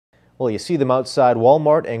Well, you see them outside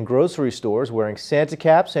Walmart and grocery stores wearing Santa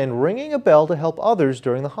caps and ringing a bell to help others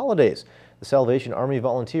during the holidays. The Salvation Army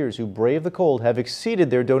volunteers who brave the cold have exceeded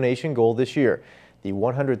their donation goal this year. The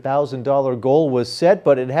 $100,000 goal was set,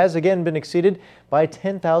 but it has again been exceeded by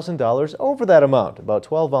 $10,000 over that amount. About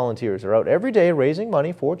 12 volunteers are out every day raising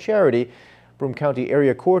money for charity. Broome County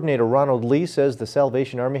Area Coordinator Ronald Lee says the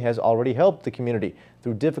Salvation Army has already helped the community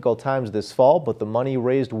through difficult times this fall, but the money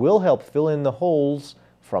raised will help fill in the holes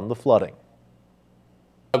from the flooding.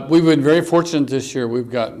 We've been very fortunate this year. We've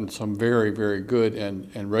gotten some very, very good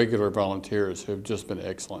and regular volunteers who have just been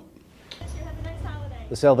excellent.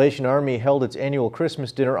 The Salvation Army held its annual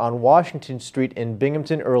Christmas dinner on Washington Street in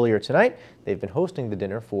Binghamton earlier tonight. They've been hosting the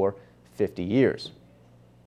dinner for 50 years.